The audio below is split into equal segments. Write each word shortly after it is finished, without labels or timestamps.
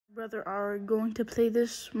brother are going to play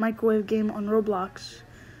this microwave game on Roblox.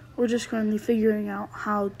 We're just currently figuring out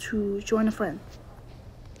how to join a friend.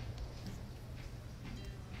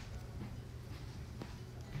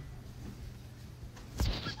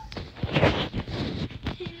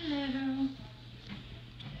 Hello.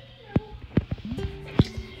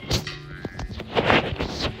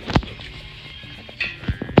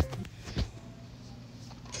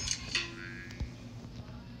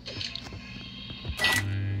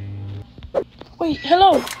 Wait,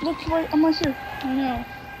 hello! Look, I'm right here. I know.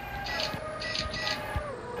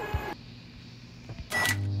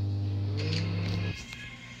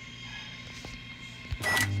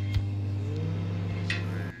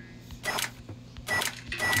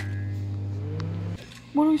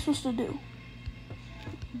 What are we supposed to do?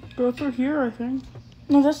 Go through here, I think.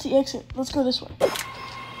 No, that's the exit. Let's go this way.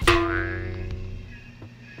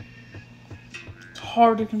 It's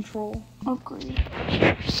hard to control. Upgrade.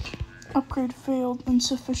 Upgrade failed.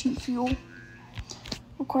 Insufficient fuel.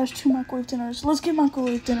 Requires 2 microwave dinners. Let's get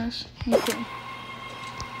microwave dinners. Okay.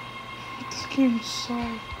 This game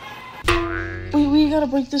sucks. Wait, we gotta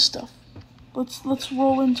break this stuff. Let's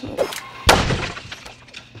roll into it.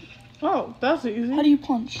 Oh, that's easy. How do you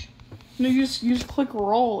punch? No, you just click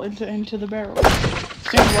roll into the barrel.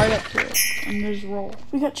 Stand right up to it, and there's roll.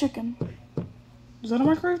 We got chicken. Is that a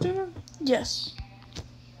microwave dinner? Yes.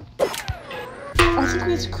 I think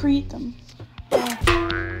we have to create them.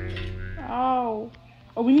 Ow.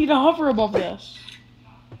 Oh, we need to hover above this.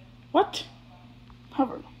 What?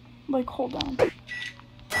 Hover. Like, hold down.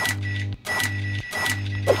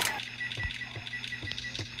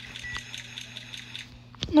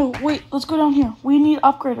 No, wait, let's go down here. We need to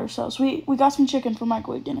upgrade ourselves. We got some chicken for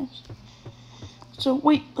microwave dinners. So,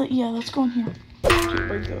 wait, yeah, let's go in here. Can't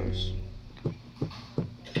break those.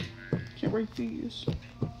 Can't break these.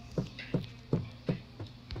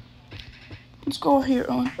 Let's go here,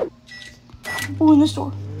 Owen. Oh, in this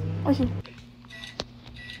door. Right here.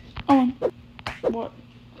 Owen. What?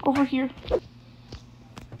 Over here.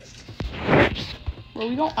 Where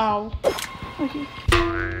we go? Ow. Right here.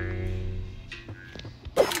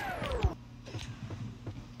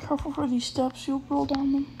 Careful for these steps, you'll roll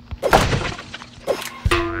down them.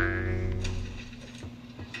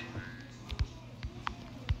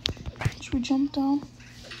 Should we jump down?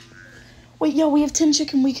 Wait, yeah, we have 10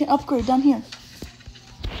 chicken. We can upgrade down here.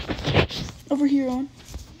 Over here, on.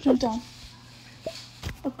 Jump down.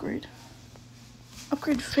 Upgrade.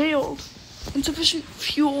 Upgrade failed. Insufficient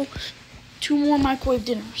fuel. 2 more microwave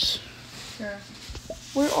dinners. Sure.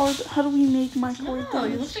 How do we make microwave Oh,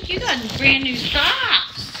 dinners? it looks like you got brand new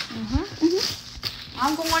socks.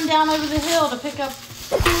 I'm going down over the hill to pick up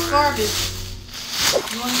garbage.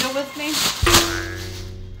 You want to go with me?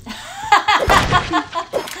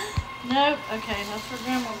 Nope. Okay, that's where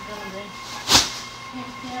Grandma's gonna be.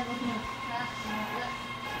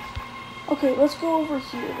 Okay, let's go over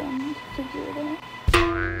here then. Figure it out.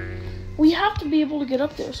 We have to be able to get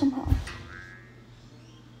up there somehow.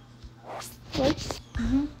 Right?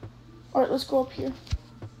 Alright, let's go up here.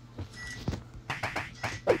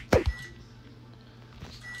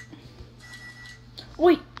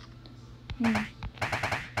 Wait!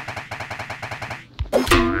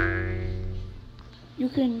 You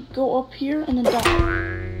can go up here and then die.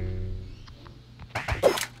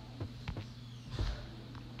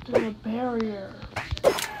 There's a barrier.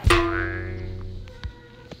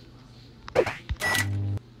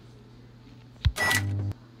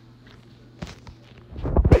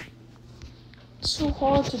 It's so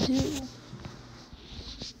hard to do.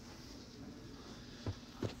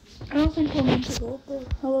 I don't think we're meant to go up there.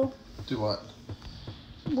 Hello? Do what?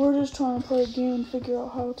 We're just trying to play a game and figure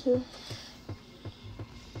out how to.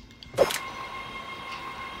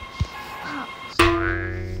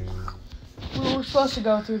 We're supposed to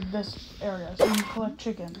go through this area so we can collect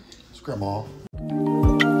chicken. It's Grandma.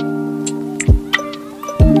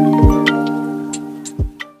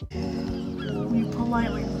 You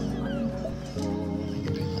politely.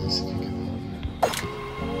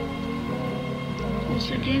 Is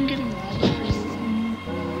the game getting loud for you?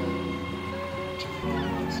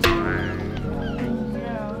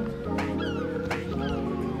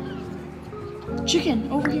 Yeah.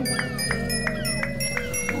 Chicken, over here.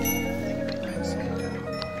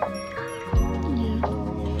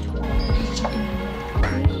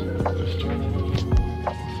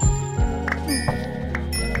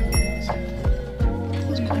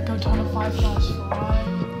 Go down to 5 Flash Fry.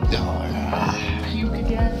 Puke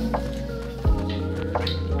again.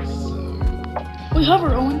 Wait,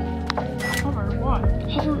 hover, Owen. Hover, what?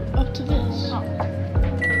 Hover up to this. Oh.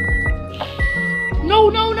 No,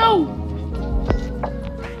 no, no!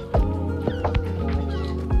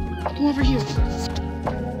 over here.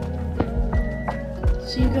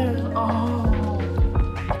 So you gotta,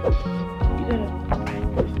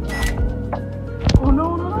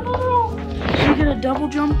 So you gotta double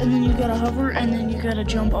jump, and then you gotta hover, and then you gotta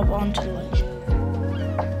jump up onto the ledge.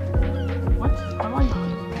 What? How do I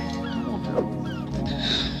double jump?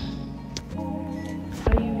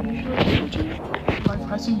 How do you usually double jump? By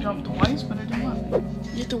pressing jump twice, but it didn't let me.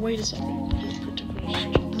 You have to wait a second. Just put the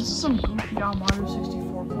first. This is some goofy Mario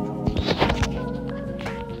 64 controls.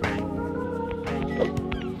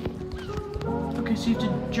 Okay, so you have to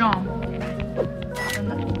jump. And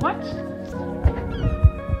then, what?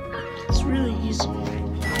 It's really easy.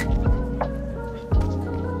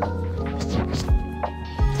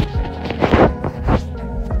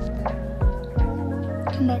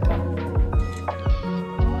 Come back up.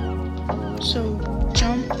 So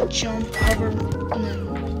jump, hover, and then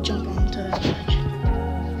jump onto that ledge.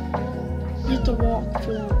 You have to walk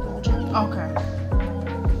forward while jumping. Okay.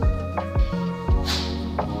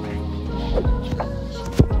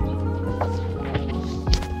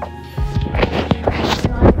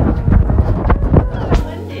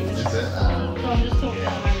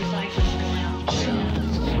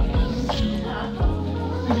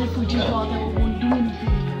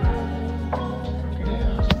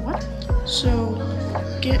 So,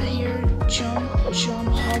 get here, jump,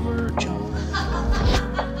 hover, jump.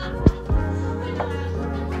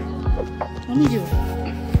 Let me do it.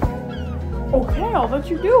 Okay, I'll let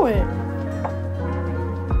you do it.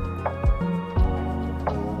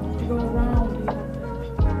 You go around it.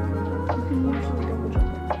 You can usually double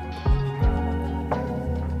jump.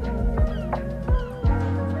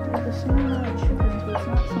 It's the same amount of chickens, but it's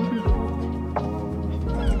not something to do.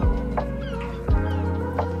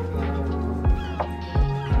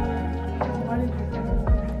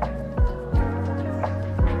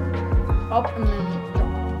 Up and then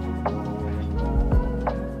jump.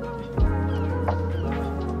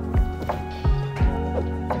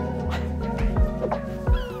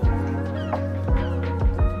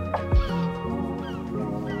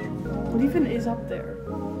 What even is up there?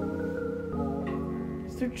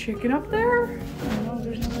 Is there chicken up there? No,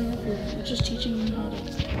 there's nothing up here. It's just teaching you how to.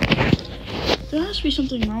 There has to be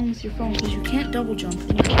something wrong with your phone because you can't double jump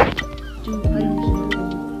and you can't do items.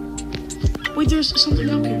 Wait, there's something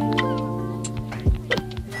up here.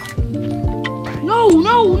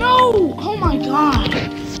 No! Oh my god!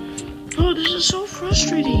 Oh, this is so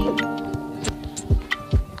frustrating.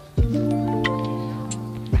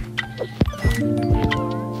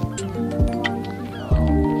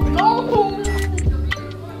 No!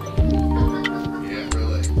 Yeah,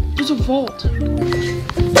 really. There's a vault. And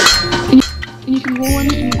you can roll in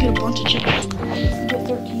it and you get a bunch of chickens. You get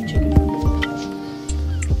 13 chickens.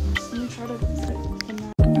 Let me try to fit the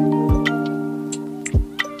map.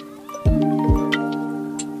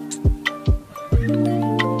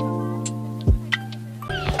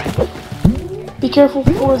 Be careful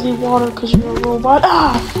for the water because you're a robot.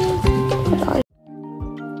 Ah! I died.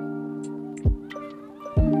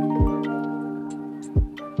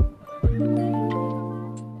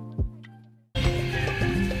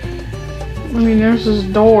 I mean, there's this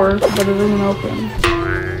door, but it doesn't open.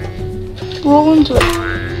 Roll into it.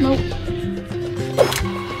 Nope.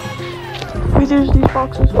 Wait, there's these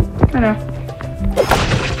boxes. I know.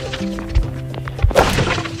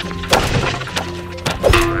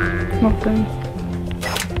 Nothing.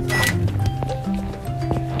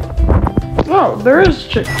 Oh, there is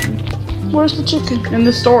chicken Where's the chicken? in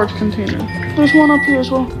the storage container. There's one up here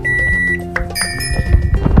as well.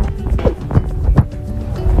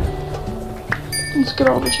 Let's get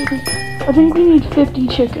all the chicken. I think we need 50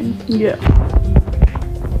 chicken. Yeah.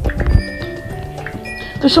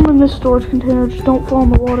 There's some in this storage container. Just don't fall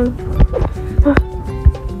in the water.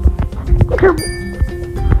 Careful.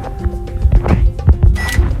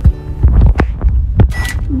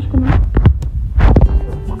 I'm just gonna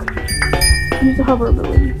use the hover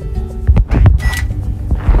ability.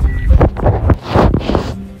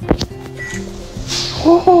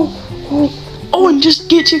 Oh, and just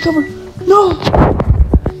get your cover. No!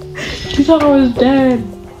 You thought I was dead.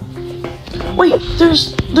 Wait,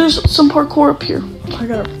 there's some parkour up here. I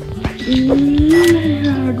gotta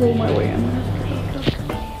go my way in there.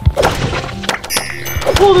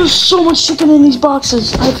 Oh, there's so much chicken in these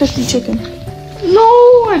boxes. I have 50 chicken.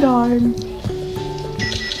 No, I died.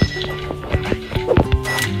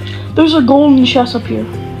 There's a golden chest up here.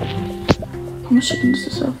 How much chicken does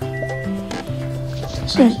this have?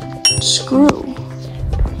 This is screw.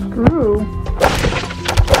 Screw.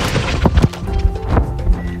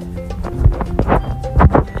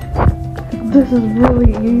 This is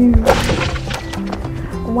really easy.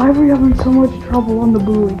 Why were you having so much trouble on the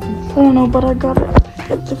buoy? I don't know, but I got it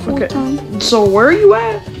like the fourth time. So where are you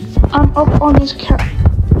at? I'm up on this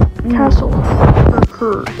castle. Or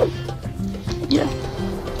curve? Yeah.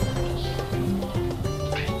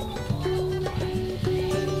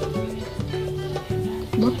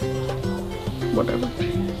 What? Whatever.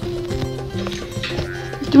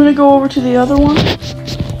 Do you want to go over to the other one?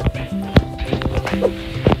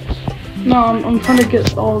 No, I'm trying to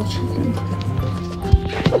get all the chicken.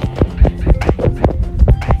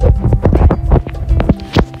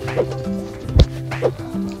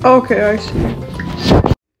 Okay, I see.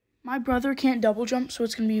 My brother can't double jump, so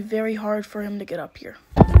it's going to be very hard for him to get up here.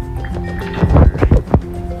 You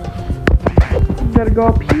gotta go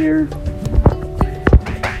up here.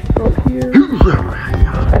 Go up here.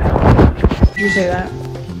 Did you say that?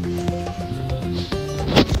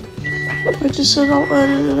 I just said I'll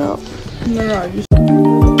edit it out. No, you.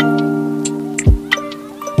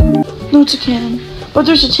 No, it's a cannon. But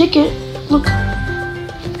there's a ticket. Look.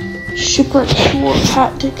 Shipwreck Shore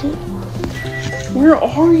hat ticket. Where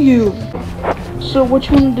are you? So what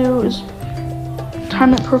you want to do is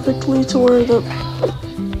time it perfectly to where the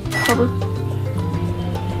cover.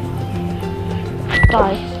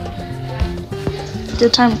 Die.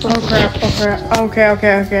 Good time it perfectly. Oh crap.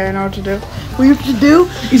 Okay, I know what to do. What you have to do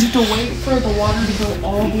is you have to wait for the water to go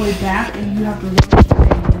all the way back and you have to wait.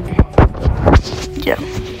 Yeah.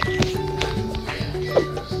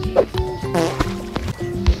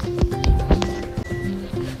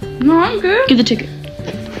 No, I'm good. Get the ticket.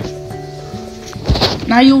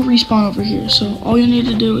 Now you'll respawn over here, so all you need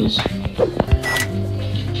to do is...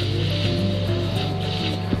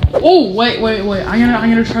 Oh, wait. I'm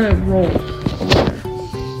gonna try to roll over there.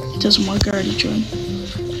 It doesn't work, I already tried.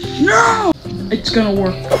 No! It's gonna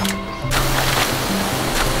work.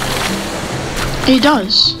 It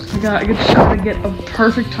does. I just gotta get a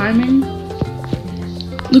perfect timing.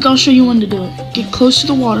 Look, I'll show you when to do it. Get close to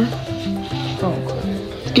the water. Oh.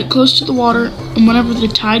 Get close to the water, and whenever the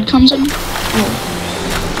tide comes in, roll.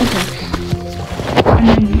 Okay.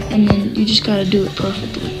 And then you just gotta do it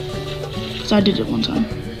perfectly. Because I did it one time.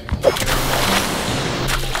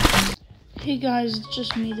 Hey guys, it's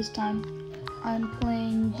just me this time. I'm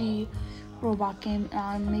playing the robot game and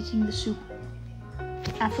I'm making the soup.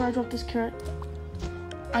 After I drop this carrot,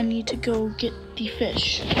 I need to go get the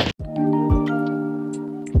fish.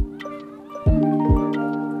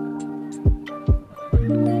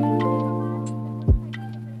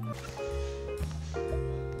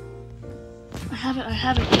 I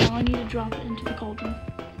have it. Now I need to drop it into the cauldron.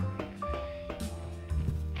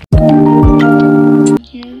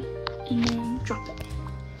 Here, and then drop it.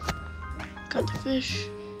 Got the fish.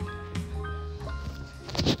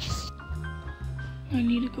 I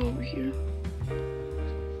need to go over here.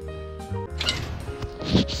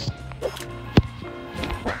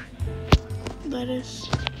 Lettuce.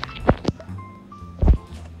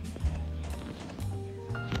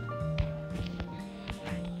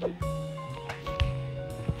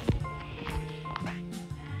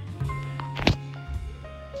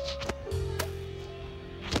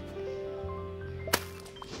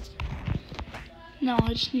 Now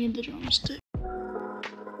I just need the drumstick.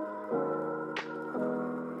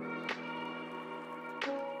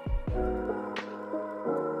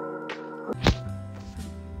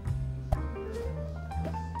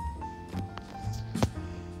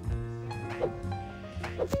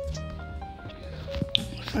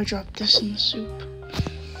 If I drop this in the soup.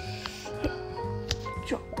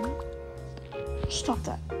 Drop. Stop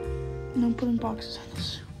that. And then put in boxes in the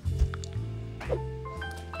soup.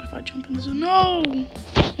 If I jump in the soup. No! Oh no.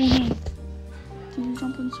 Did you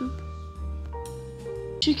jump in the soup?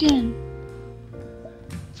 Chicken!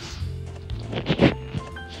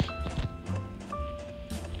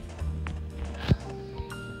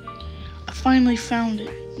 I finally found it.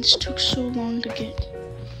 This took so long to get.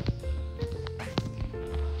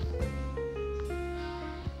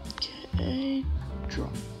 Okay,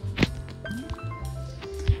 drop.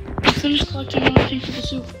 I finished collecting everything for the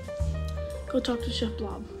soup. Go talk to Chef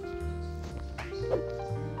Blob.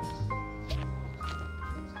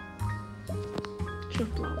 Chef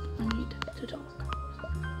Blob, I need to talk.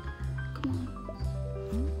 Come on.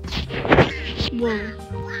 Whoa.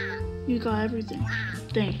 You got everything.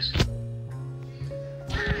 Thanks.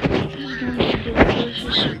 This is going to be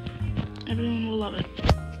delicious soup. Everyone will love it.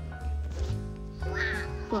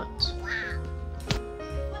 But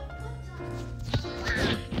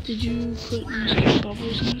did you put Mr.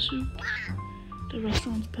 Bubbles in the soup? The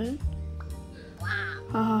restaurant's pet? Ha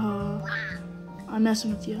ha ha. I'm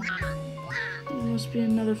messing with you. It must be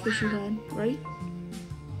another fish you had, right?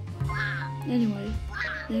 Anyway,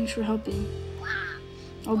 Thanks for helping.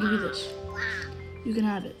 I'll give you this. You can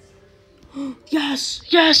have it. Yes!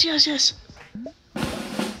 Yes, yes, yes!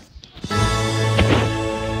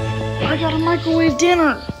 I got a microwave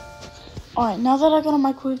dinner! Alright, now that I got a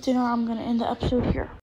microwave dinner, I'm gonna end the episode here.